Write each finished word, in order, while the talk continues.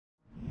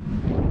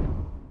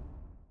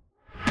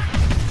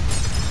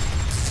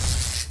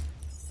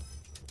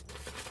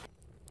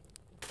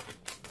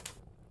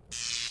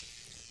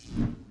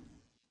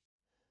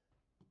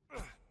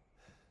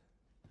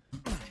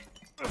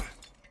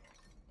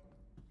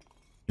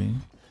Okay.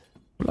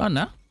 Wala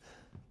na.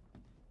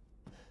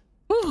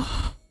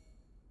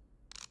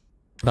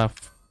 Rough.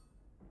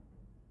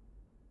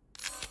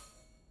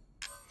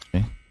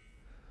 Okay.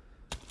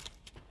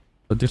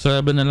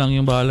 27 na lang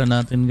yung bahala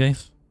natin,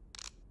 guys.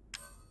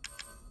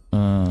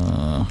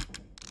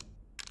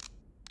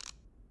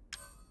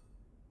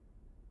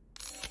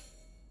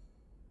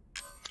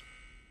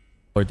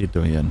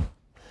 42 yan.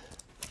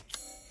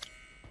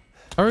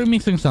 Are we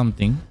missing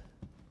something?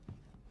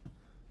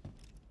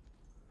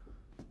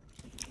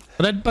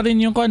 Red pa rin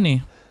yung kon eh.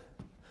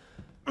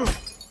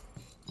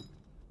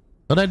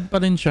 Red pa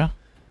rin siya.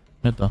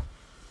 Ito.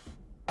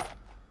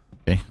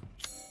 Okay.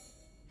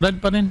 Red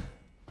pa rin.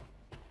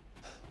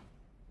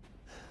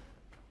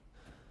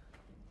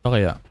 O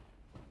kaya?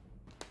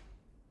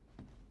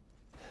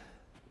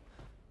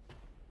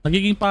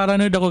 Nagiging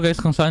paranoid ako guys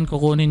kung saan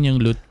kukunin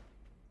yung loot.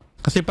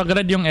 Kasi pag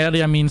red yung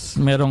area means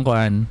merong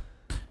kuan.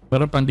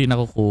 Meron pang di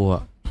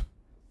nakukuha.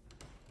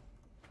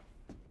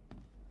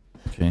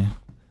 Okay.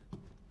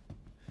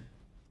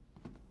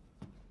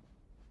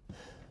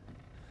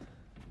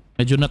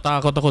 Medyo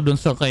natakot ako dun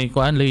sa kay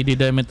kuan Lady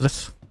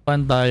Dimitrescu.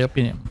 Kuan tayo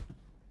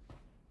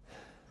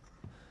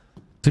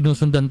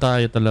sinusundan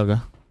tayo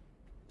talaga.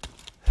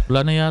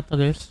 Wala na yata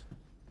guys.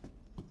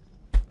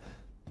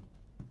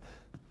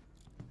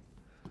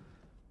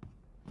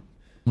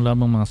 Wala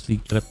bang mga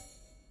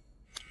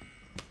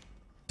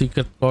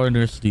secret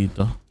corners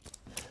dito.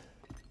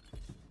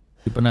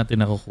 Hindi pa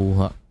natin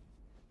nakukuha.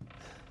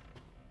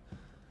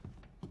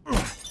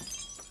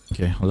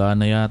 Okay, wala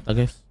na yata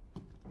guys.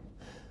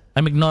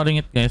 I'm ignoring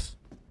it guys.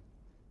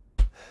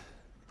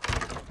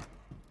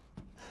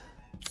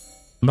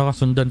 Baka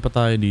sundan pa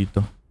tayo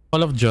dito.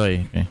 All of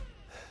joy. Okay.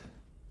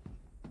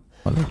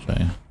 All of joy.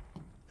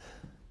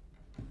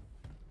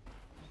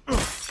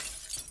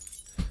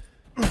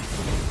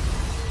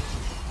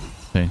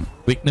 Okay.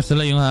 Weakness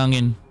nila yung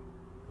hangin.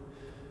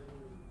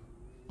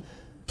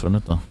 So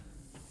ano to?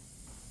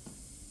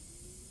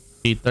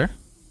 Heater?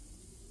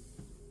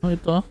 Oh,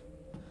 ito.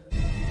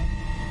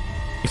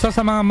 Isa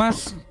sa mga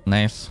mask.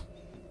 Nice.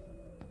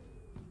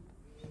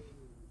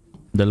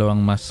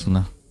 Dalawang mask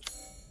na.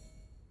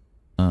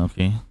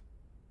 Okay.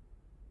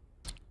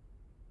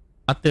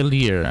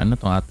 Atelier. Ano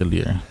tong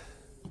atelier?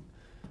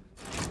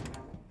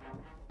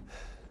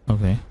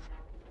 Okay.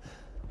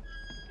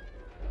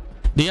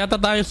 Di yata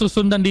tayo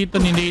susundan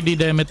dito ni Lady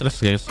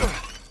Dimitrescu guys.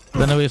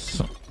 Anyways,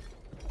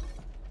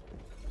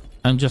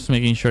 I'm just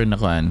making sure na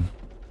kuan.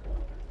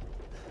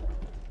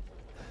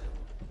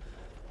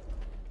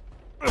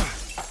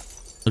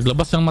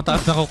 Naglabas ng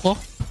mataas na kuko.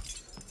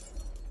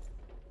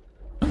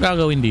 Anong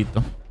gagawin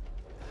dito?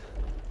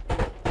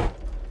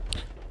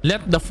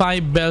 Let the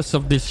 5 bells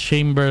of this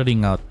chamber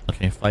ring out.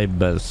 Okay,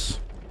 5 bells.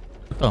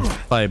 Ito,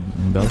 5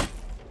 bells.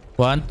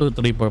 1, 2,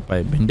 3, 4,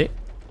 5. Hindi.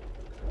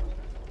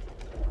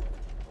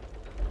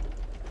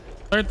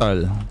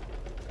 Turtle.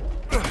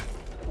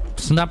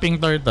 Snapping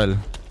turtle.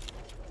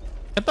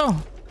 Ito.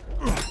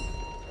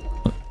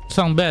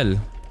 Isang bell.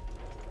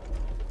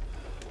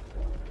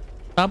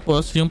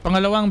 Tapos, yung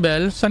pangalawang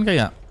bell, saan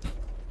kaya?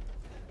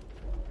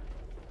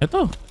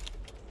 Ito.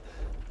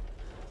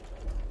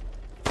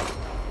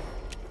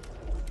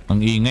 Ang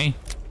ingay.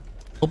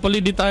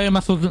 Hopefully di tayo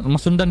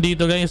masundan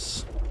dito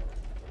guys.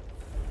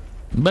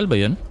 Bell ba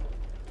yun?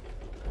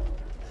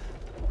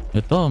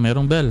 Ito,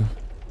 merong bell.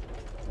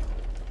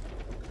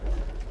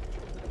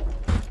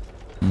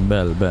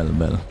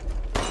 Bell.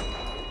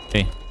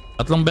 Okay.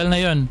 3 bell na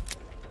yun.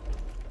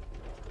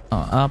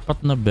 4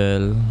 na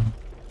bell.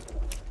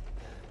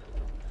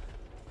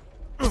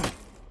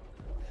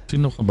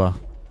 Sino ka ba?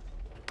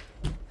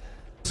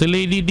 Si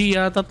Lady D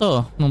yata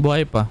to. Nung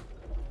buhay pa.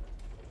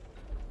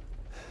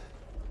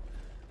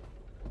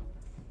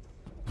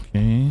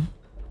 Okay.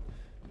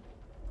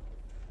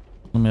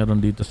 Ano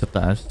meron dito sa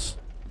taas?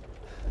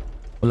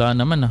 Wala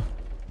naman ah.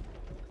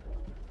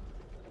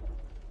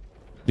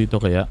 Dito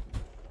kaya?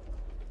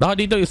 Baka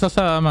dito isa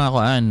sa mga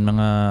kuan,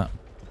 mga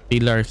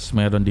pillars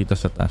meron dito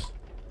sa taas.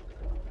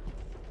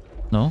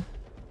 No?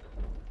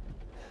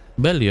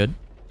 Bell yun?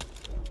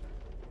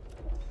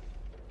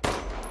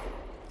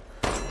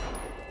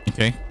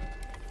 Okay.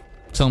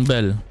 Isang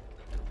bell.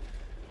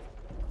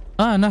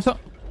 Nasa...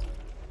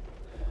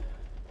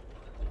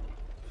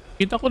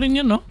 Kita ko rin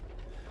yan, no?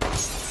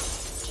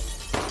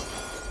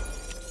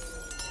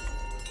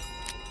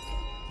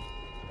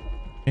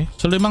 Okay.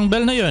 So, 5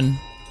 bell na yun.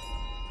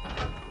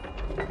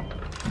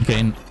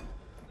 Okay.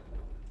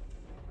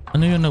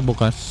 Ano yun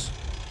nagbukas?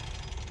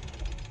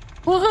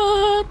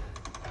 What?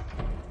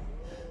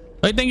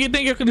 Ay, thank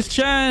you,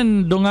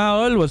 Christian.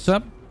 Dungaol, what's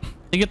up?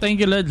 Thank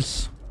you,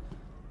 lads.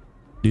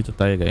 Dito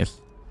tayo,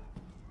 guys.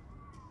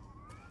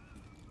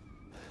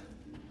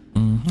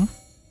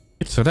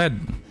 It's red.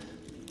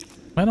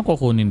 Mayroon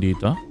kukunin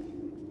dito.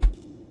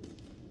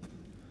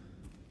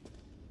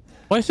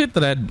 Why is it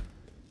red?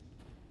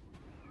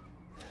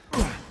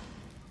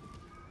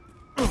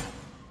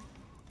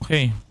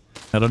 Okay.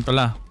 Meron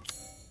pala.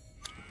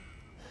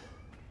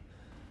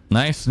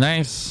 Nice.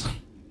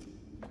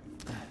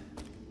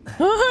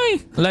 Hi!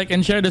 Like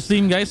and share the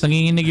stream guys.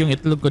 Nanginginig yung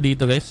itlog ko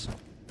dito guys.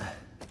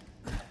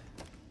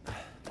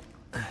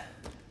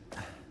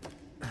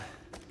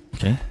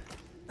 Okay.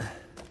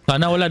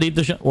 Sana wala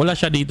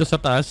siya dito sa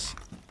taas.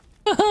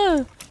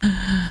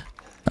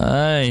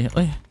 Ay,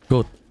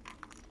 goat.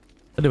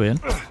 Pwede ba yan?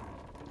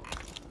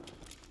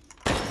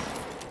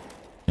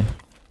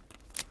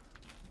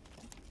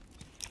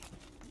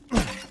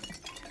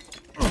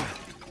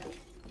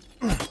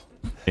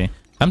 Okay.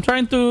 I'm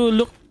trying to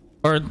look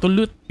or to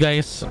loot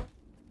guys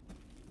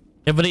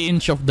every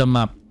inch of the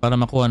map para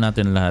makuha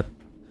natin lahat.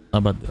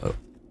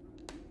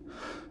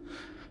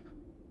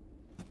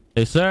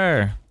 Hey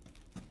sir,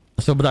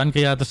 sobraan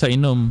kaya ito sa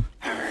inom.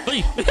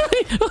 Uy!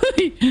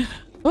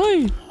 Uy!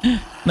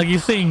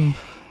 Nagising.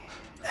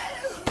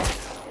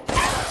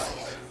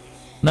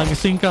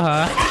 Nagising ka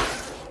ha?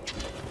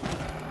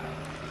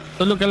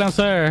 Tulog ka lang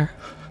sir.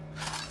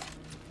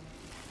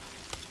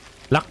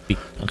 Lockpick.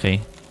 Okay.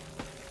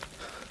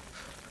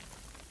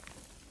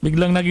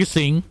 Biglang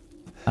nagising.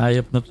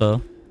 Ayop na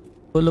to.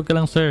 Tulog ka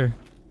lang sir.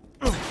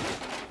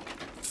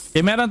 Okay,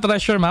 meron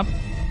treasure map.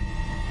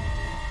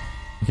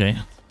 Okay.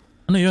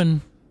 Ano yun?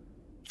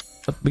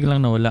 Ba't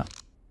biglang nawala?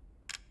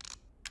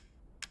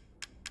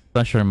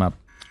 Treasure map.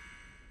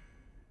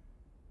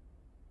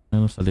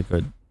 Ano sa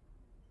likod?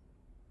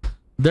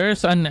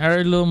 There's an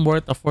heirloom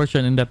worth a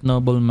fortune in that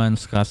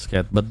nobleman's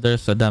casket, but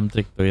there's a damn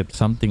trick to it.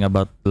 Something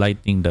about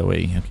lighting the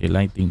way. Okay,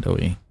 lighting the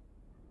way.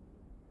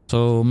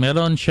 So,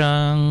 meron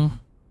siyang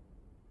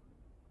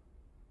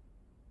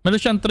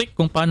trick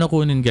kung paano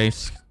kunin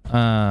guys.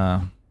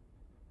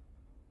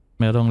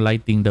 Merong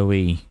lighting the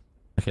way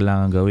na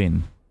kailangan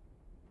gawin.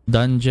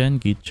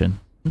 Dungeon, kitchen.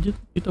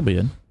 Ito ba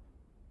yan?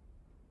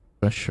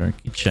 Treasure,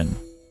 kitchen.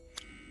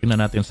 Tingnan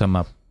natin sa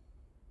map.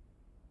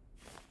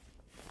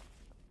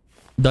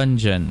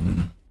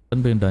 Dungeon. Saan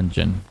ba yung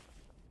dungeon?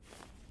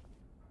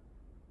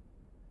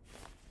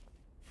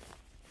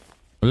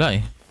 Wala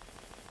eh.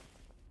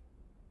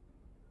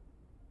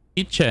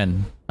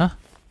 Kitchen. Ah,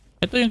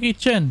 ito yung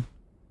kitchen.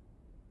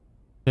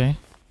 Okay.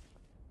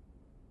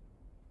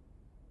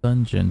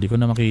 Dungeon. Di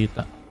ko na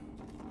makita.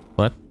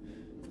 What?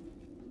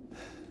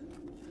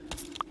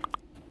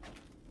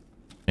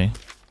 Okay.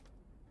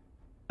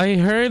 I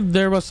heard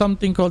there was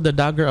something called the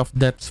Dagger of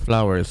Death's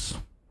Flowers.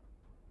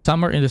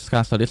 Somewhere in this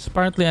castle. It's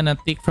partly an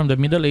antique from the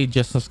Middle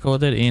Ages, was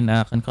coated in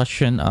a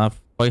concoction of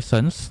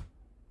poisons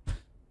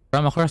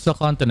from across the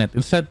continent.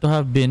 It's said to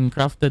have been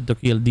crafted to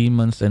kill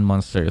demons and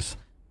monsters.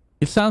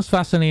 It sounds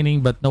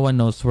fascinating, but no one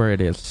knows where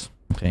it is.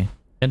 Okay.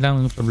 Yan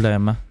lang yung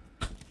problema.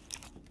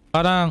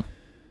 Parang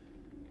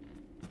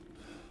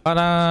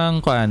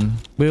kuan,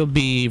 we'll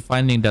be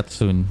finding that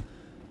soon.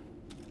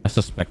 I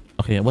suspect.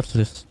 Okay, what's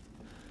this?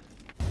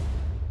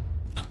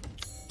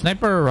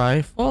 Sniper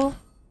rifle?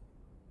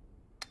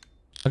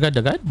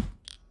 Agad-agad?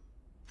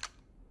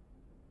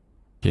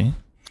 Okay.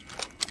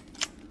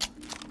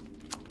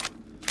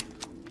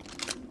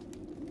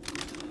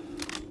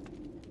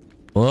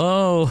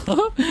 Whoa!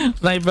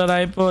 Sniper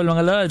rifle,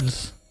 mga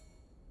lods.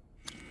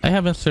 I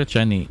haven't searched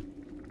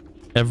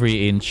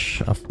every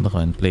inch of the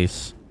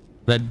place.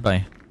 Led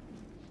by.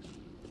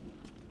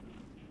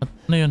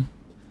 Ano yun?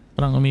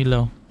 Parang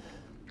umilaw.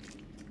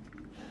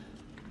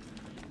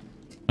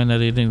 May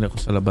naririnig ako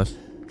sa labas.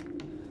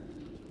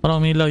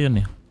 Parang umilaw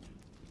yun eh.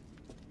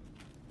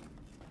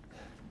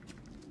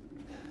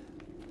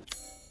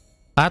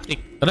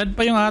 Attic. Red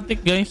pa yung attic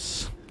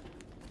guys.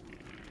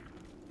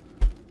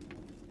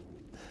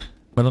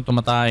 Meron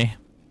tumatay.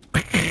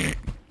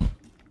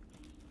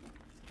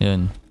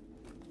 Yun.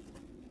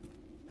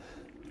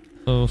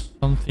 So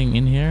something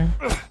in here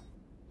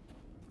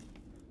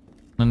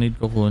na need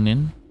ko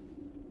kunin.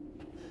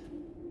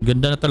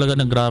 Ganda na talaga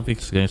ng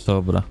graphics guys.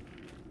 Sobra.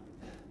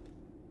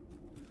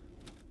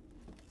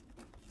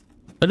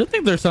 I don't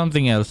think there's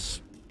something else.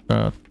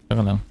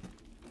 Teka lang.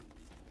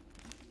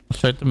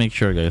 Let's try to make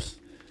sure guys.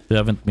 We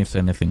haven't missed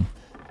anything.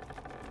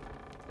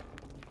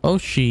 Oh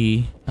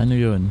she. Ano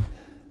yun?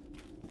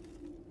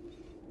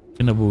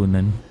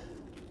 Kinabunan.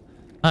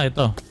 Ah,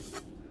 ito.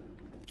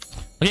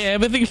 Okay,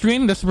 everything's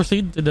green. Let's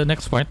proceed to the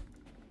next part.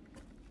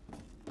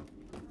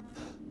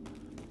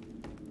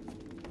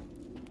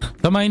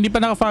 Sa mga hindi pa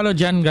naka-follow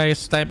dyan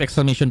guys, type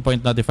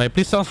 !notify.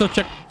 Please also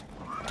check.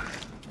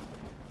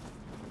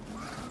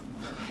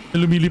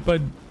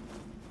 Lumilipad.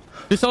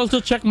 Please also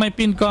check my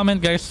pinned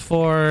comment guys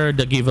for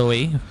the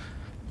giveaway.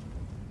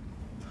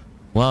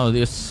 Wow,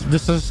 this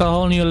is a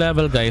whole new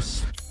level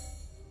guys.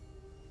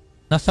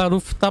 Nasa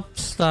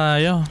rooftops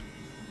tayo.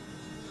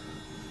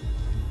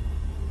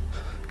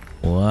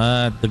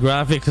 What? The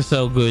graphics are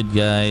so good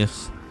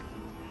guys.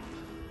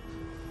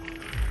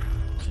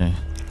 Okay.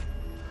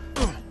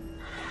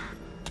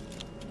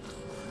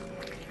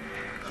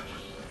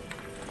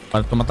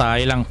 Para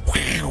tumatay lang.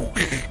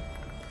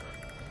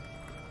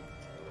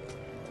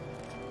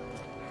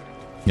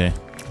 Okay.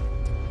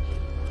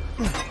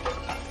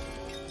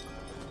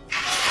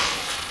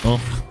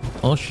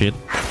 Oh shit.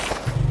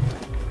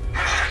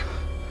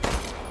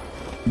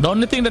 The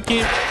only thing that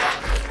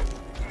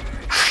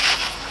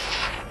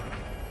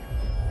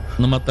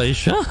Namatay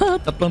siya.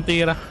 3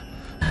 tira.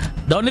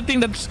 The only thing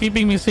that's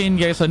keeping me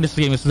sane guys on this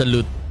game is the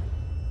loot.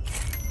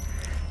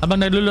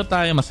 Habang naglulot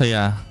tayo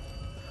masaya.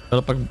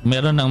 Pero pag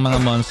meron ng mga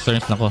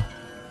monsters nako,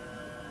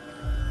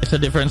 it's a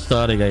different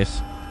story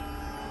guys.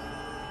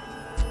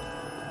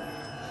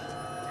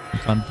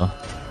 Saan to?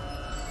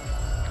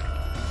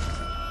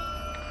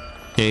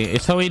 Okay,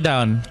 it's a way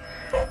down.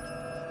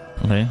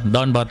 Okay,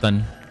 down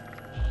button.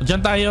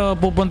 Diyan tayo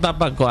pupunta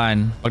pag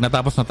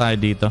natapos na tayo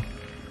dito.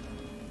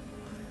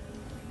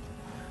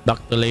 Back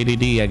to Lady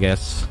D, I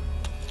guess.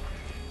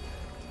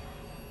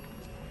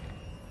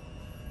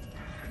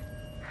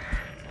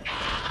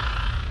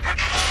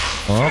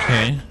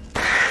 Okay.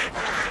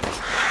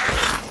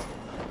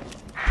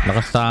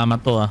 Lakas tama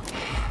to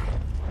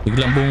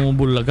Biglang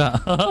bumubulaga.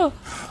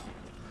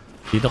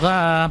 Dito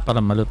ka para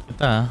malot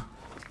kita.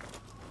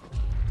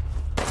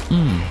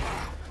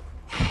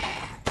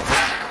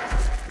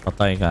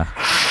 Patay ka.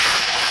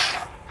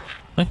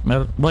 Ay,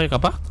 buhay ka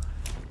pa?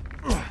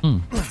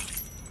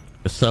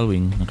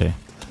 Selwing, okay.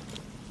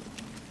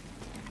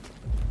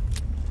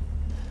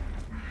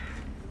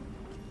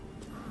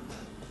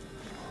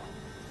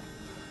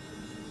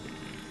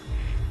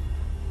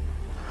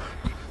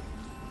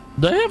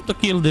 Do I have to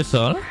kill this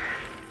all?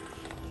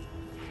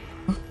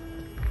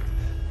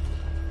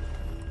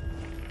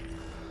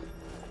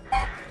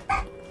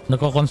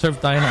 Nako-conserve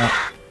tayo na.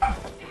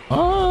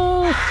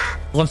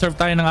 Conserve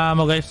tayo ng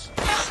ammo guys.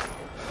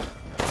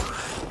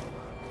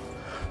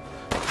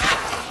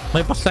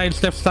 May pa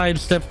sidestep.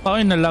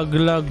 Ay,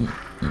 nalag-lag.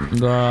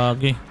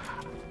 Gagi.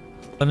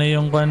 Ano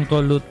yung kan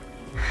ko loot?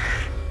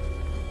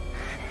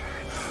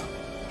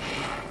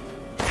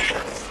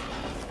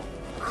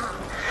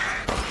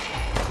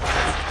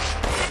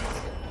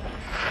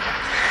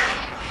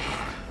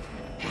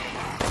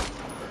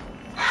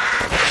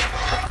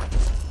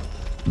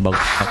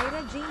 Bagsak.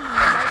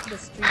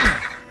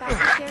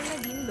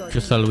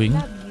 Salwing.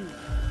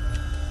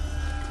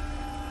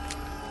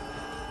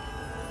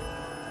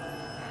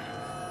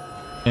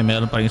 Eh,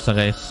 meron pa isa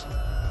guys.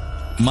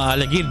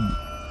 Maalagid.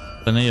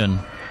 Ano yun?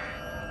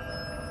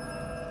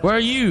 Where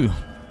are you?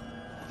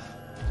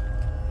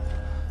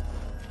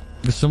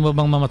 Gusto mo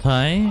bang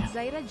mamatay?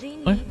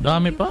 Ay,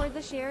 dami pa.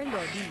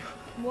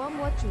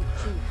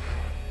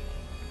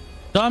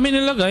 Dami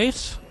nila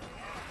guys.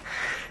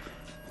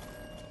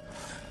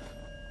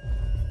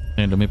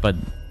 Ay, lumipad.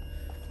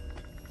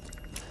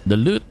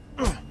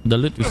 The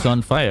loot is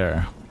on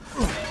fire.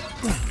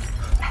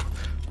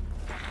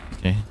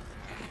 Okay.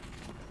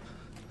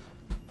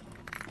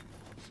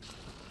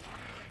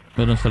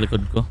 Meron sa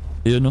likod ko.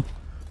 Ayun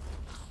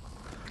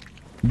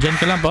Diyan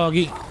ka lang,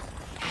 Pogi.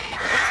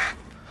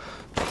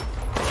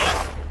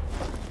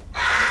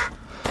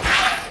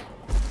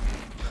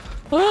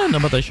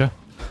 Namatay siya.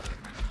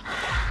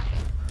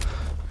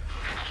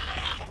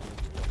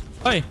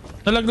 Ay,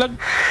 nalaglag.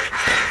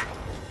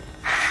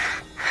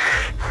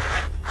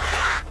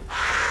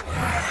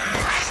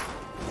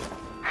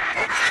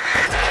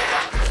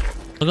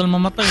 Tagal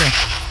mamatay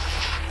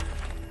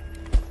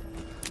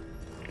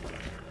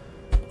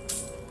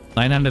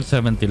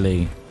 970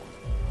 lay.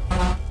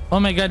 Oh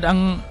my god,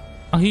 ang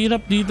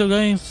hirap dito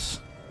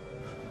guys.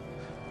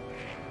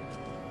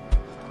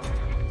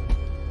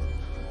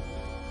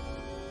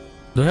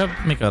 Do I have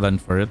to make a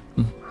run for it?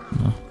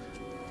 No.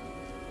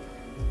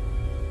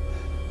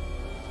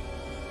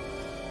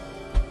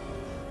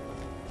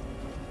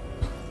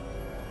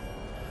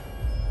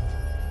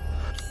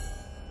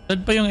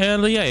 Dead pa yung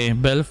area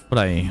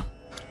Belfry.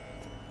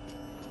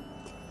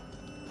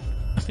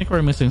 I think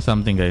we're missing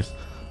something guys.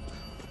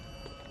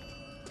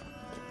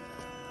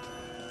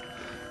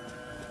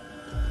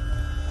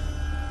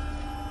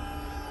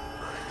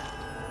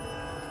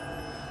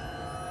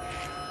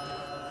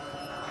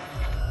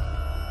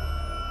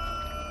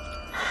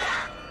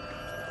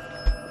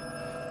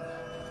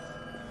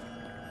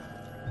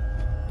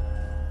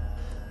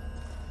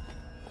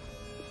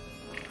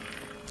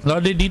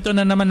 Lodi, dito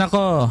na naman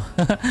ako.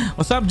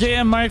 What's up,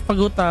 JM Mark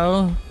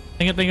Pagutaw?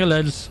 Thank you,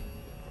 lads.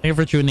 Thank you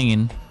for tuning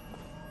in.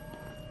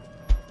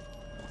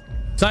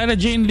 Sarah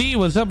Jane Lee,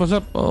 what's up?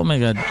 Oh my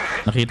god.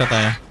 Nakita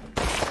tayo.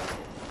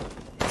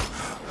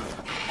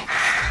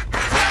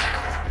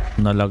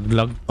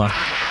 Nalaglag pa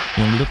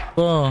yung loot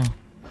ko.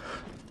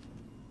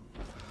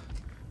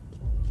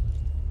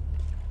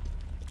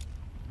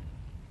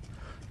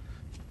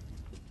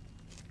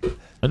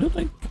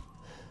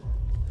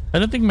 I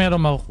don't think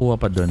meron makukuha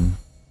pa dun.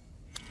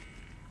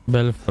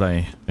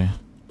 Belfry. Okay.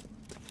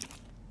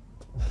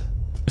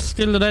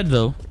 Still red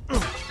though.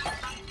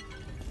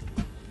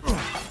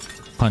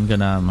 Kan ka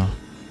na mo.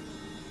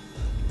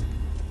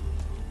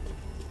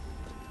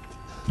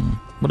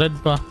 Red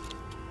pa.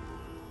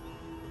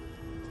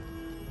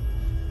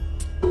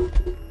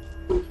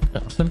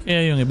 Saan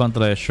kaya yung ibang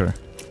treasure?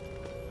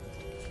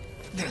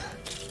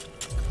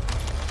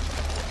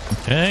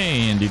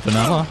 Okay, dito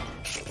na ako.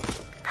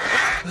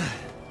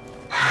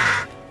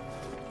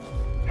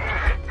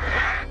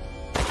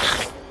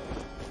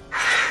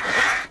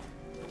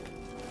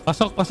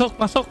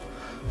 Pasok.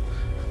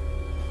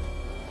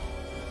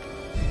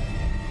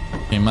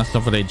 Okay, Mask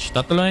of Rage.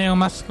 Tatlo na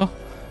yung mask ko.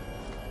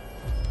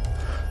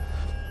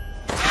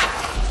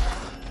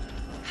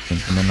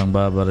 Ito na lang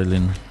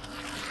babarilin.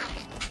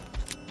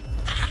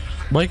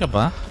 Boy ka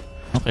pa?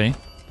 Okay.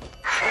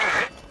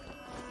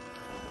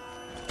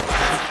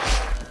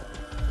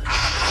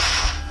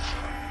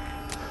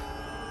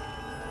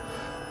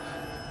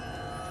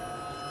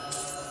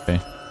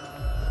 Okay.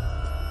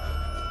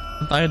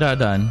 Saan tayo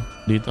dadaan?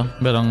 Dito.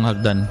 Merong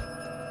hagdan.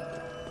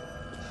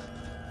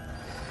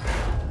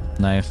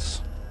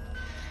 Nice.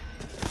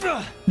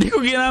 Di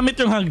ko ginamit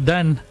yung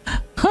hagdan.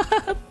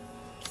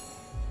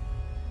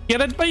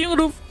 Kiran pa yung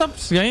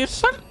rooftops,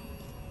 guys.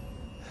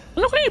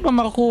 Ano kaya ba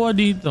makakuha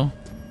dito?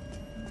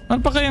 Ano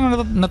pa kayang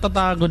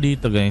natatago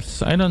dito,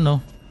 guys? I don't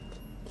know.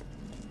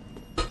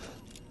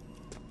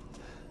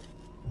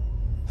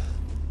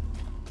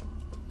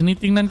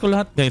 Tinitingnan ko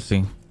lahat, guys,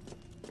 eh.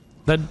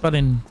 Dead pa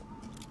rin.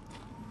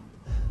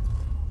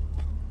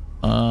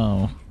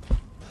 Oh.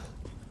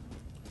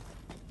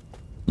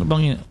 Ano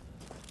bang yun?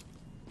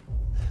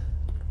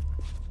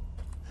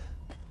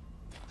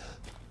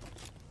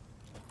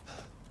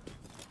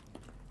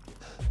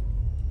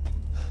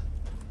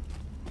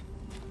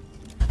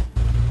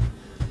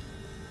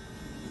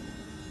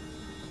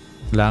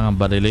 Kailangan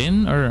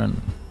barilin or ano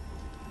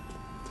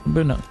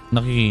ba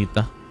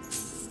nakikita?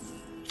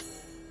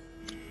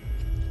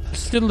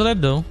 Still red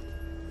though.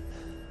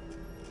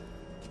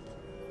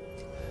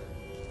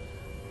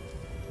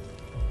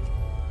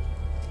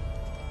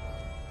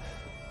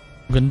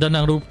 Ganda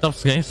ng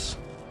rooftops, guys.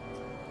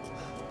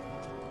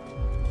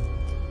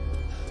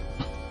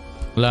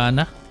 Wala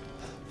na.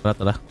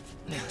 Tara.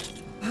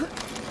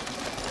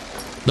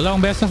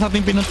 Dalawang beses na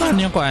ating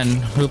pinuntahan yung kuan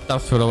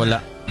rooftops pero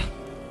wala.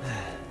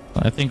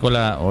 I think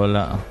wala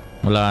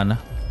na.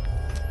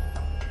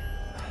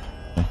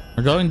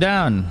 We're going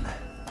down.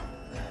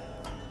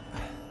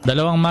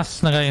 Dalawang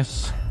mask na,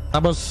 guys.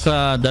 Tapos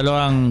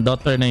dalawang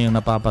daughter na yung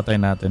napapatay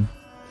natin.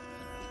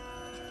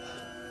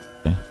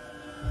 Okay.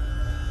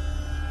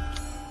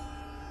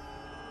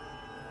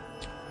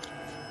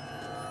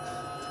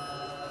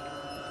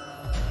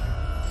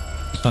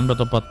 Saan ba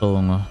ito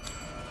patungo?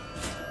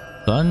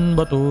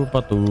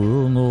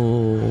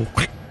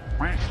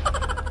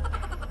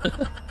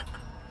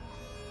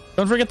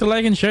 Don't forget to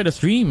like and share the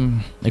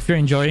stream if you're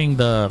enjoying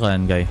the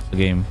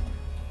game.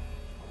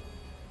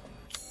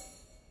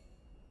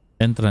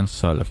 Entrance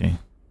hall, okay.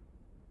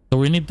 So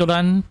we need to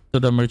run to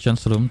the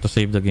merchant's room to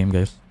save the game,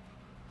 guys.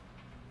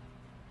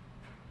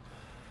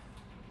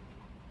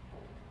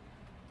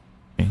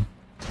 Okay.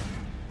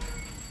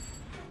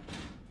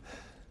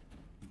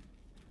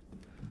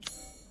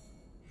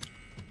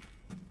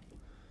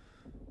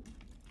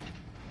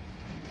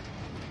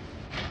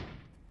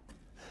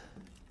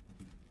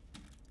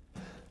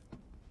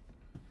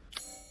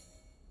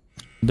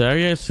 The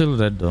area is still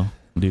red though,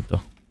 dito.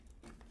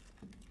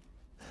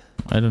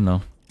 I don't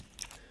know.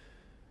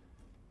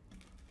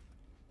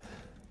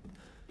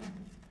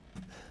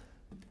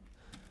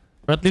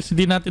 But at least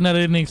hindi natin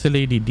narinig sa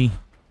Lady D.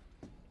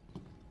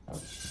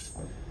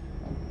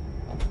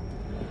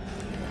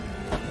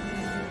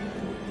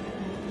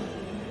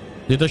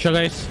 Dito siya,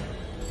 guys.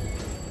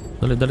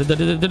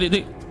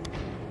 Dali.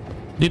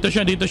 Dito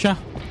siya.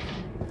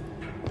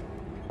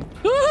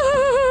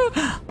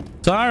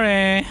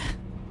 Sorry.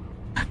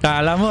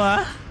 Kala mo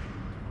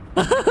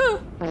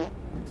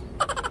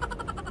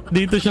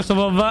Dito siya sa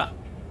baba.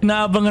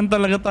 Inaabangan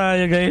talaga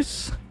tayo,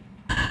 guys.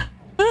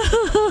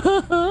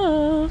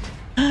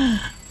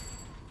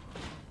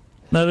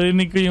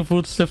 Narinig ko yung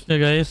footsteps niya,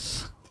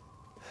 guys.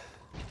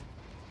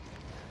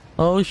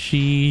 Oh,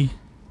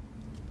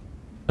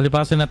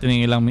 palipasin natin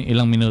yung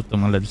ilang minuto,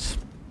 mga lads.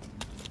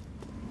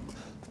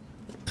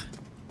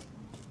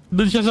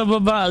 Doon siya sa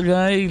baba,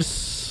 guys.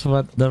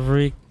 What the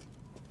freak?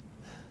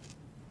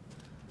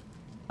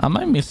 Am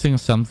I missing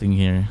something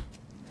here?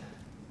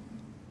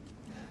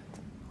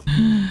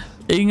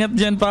 Ingat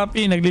dyan,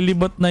 papi.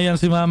 Naglilibot na yan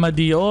si Mama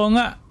D. Oo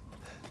nga.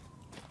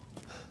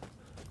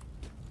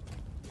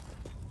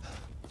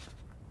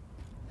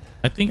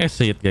 I think I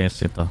see it, guys.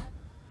 Ito.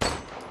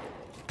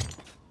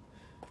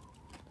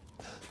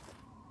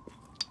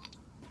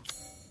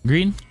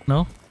 Green?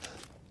 No?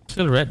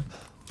 Still red.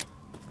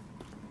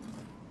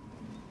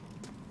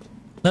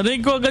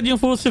 Narinig ko agad yung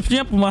footsteps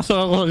niya. Pumasok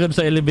ako agad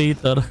sa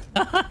elevator.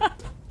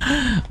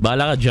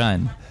 Bahala ka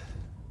dyan.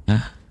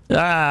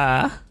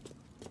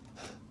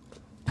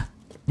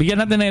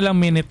 Bigyan natin na ilang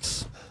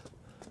minutes.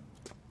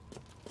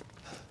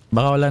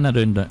 Baka wala na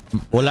rin.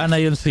 Wala na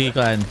yun si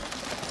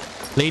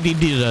Lady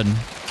D ron.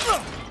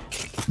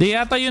 Di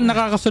yata yun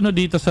nakakasunod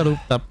dito sa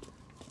rooftop.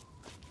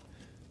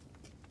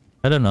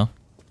 I don't know.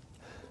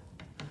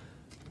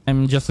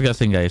 I'm just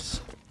guessing, guys.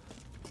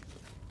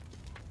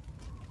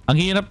 Ang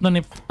hirap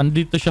nun if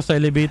andito siya sa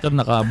elevator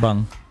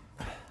nakaabang.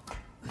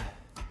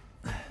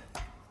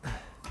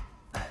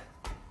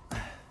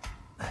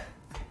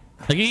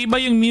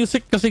 Nag-iiba yung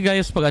music kasi,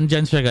 guys, pag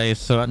andyan siya,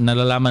 guys. So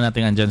nalalaman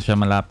natin andyan siya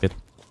malapit.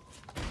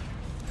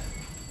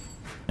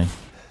 Okay.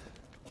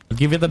 I'll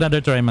give it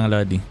another try, mga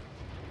lodi.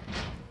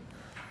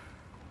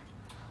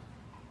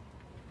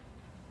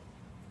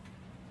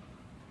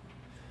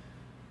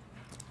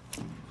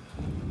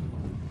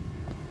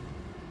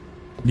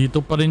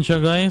 Dito pa rin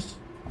siya, guys.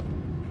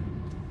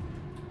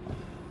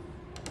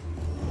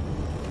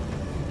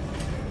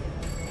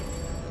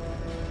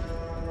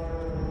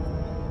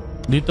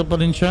 Dito pa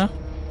rin siya.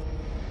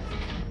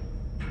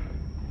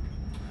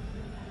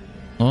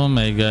 Oh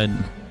my god.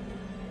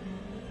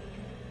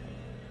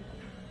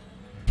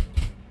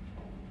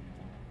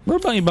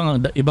 Meron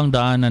bang ibang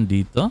daanan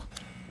dito?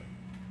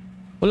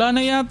 Wala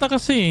na yata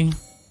kasi.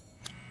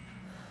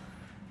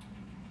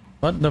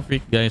 What the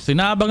freak, guys?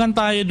 Inaabangan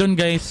tayo dun,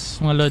 guys,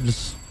 mga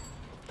lods.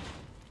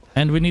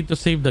 And we need to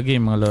save the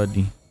game, mga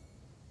lodi.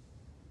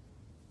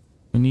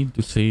 We need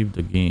to save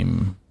the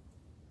game.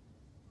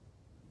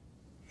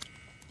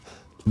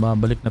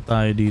 Babalik na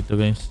tayo dito,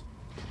 guys.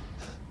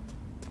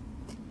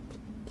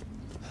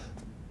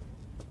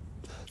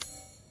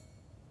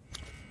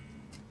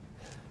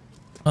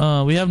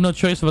 We have no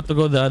choice but to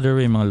go the other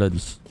way, mga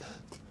lods.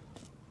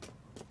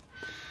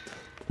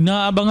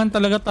 Inaabangan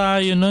talaga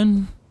tayo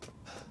nun.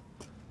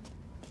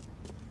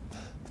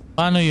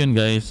 Paano yun,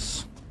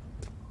 guys?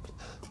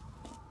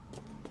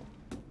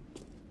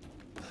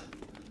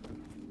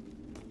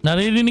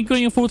 Naririnig ko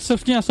yung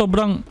footsteps niya.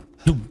 Sobrang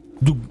dug,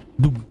 dug,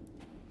 dug.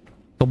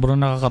 Sobrang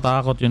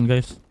nakakatakot yun,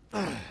 guys.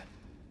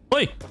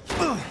 Uy!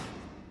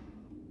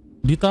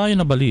 Di tayo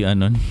nabalian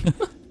nun.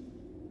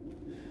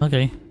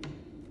 Okay.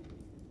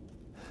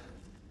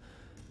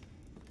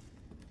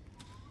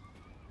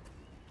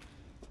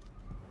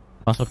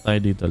 Pasok tayo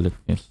dito ulit,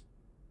 guys.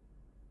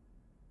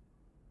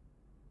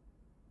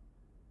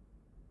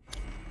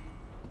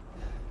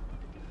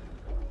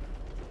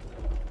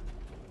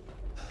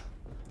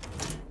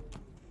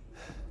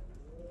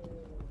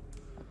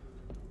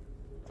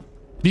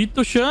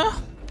 Dito siya?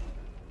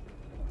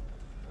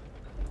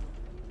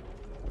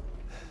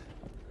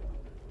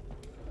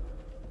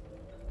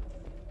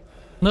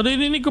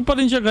 Naririnig ko pa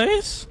rin siya,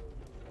 guys.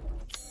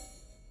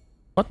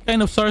 What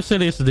kind of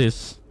sorcery is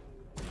this?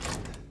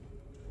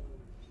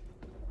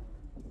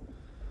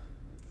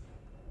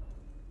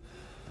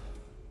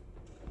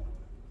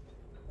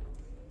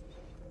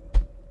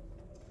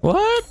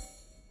 What?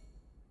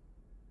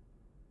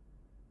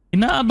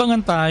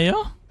 Inaabangan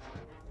tayo?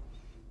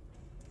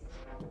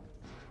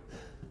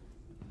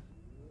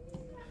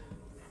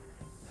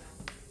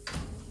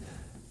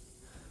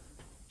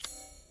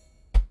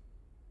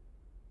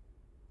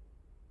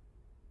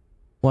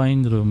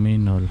 Wine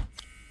Ruminol.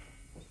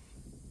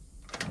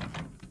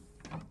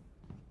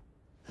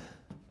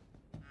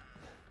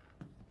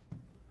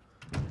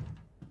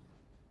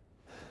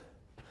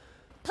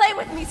 Play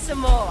with me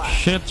some more.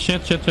 Shit.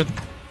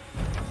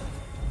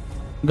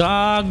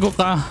 Gago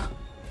ka.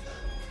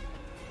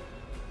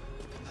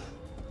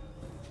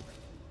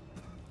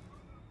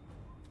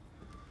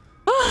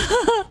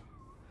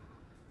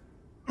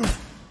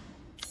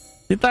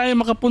 Di tayo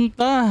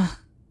makapunta.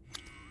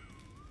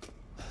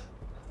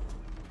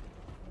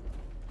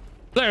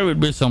 There will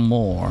be some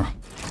more.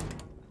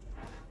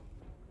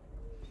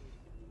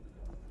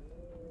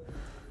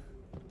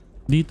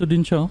 Dito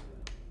din siya, oh.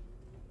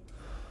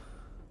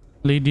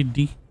 Lady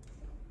D.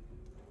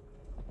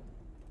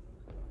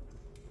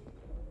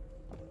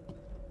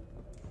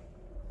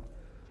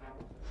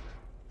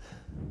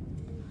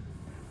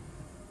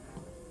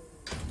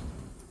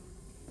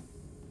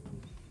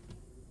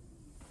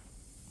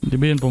 Di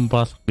ba yun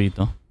pumapasok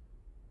dito?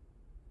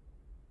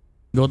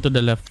 Go to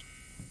the left.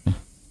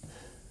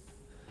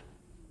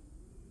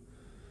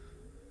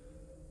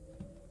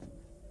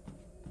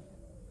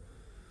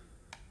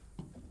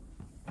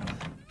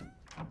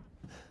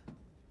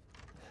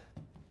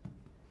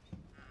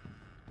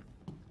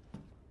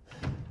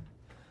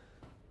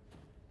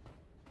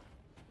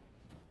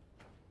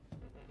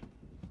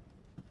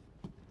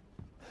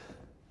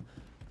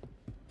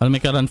 I'll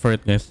make a run for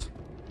it, guys.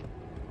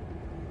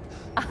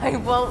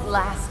 I won't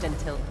last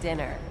until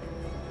dinner.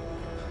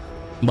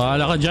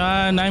 Bahala ka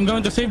dyan. I'm going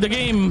to save the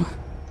game.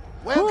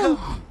 Welcome,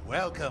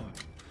 welcome.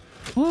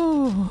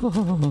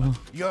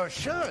 You're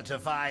sure to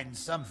find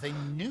something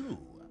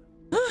new.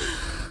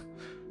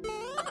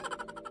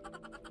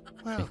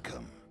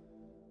 Welcome.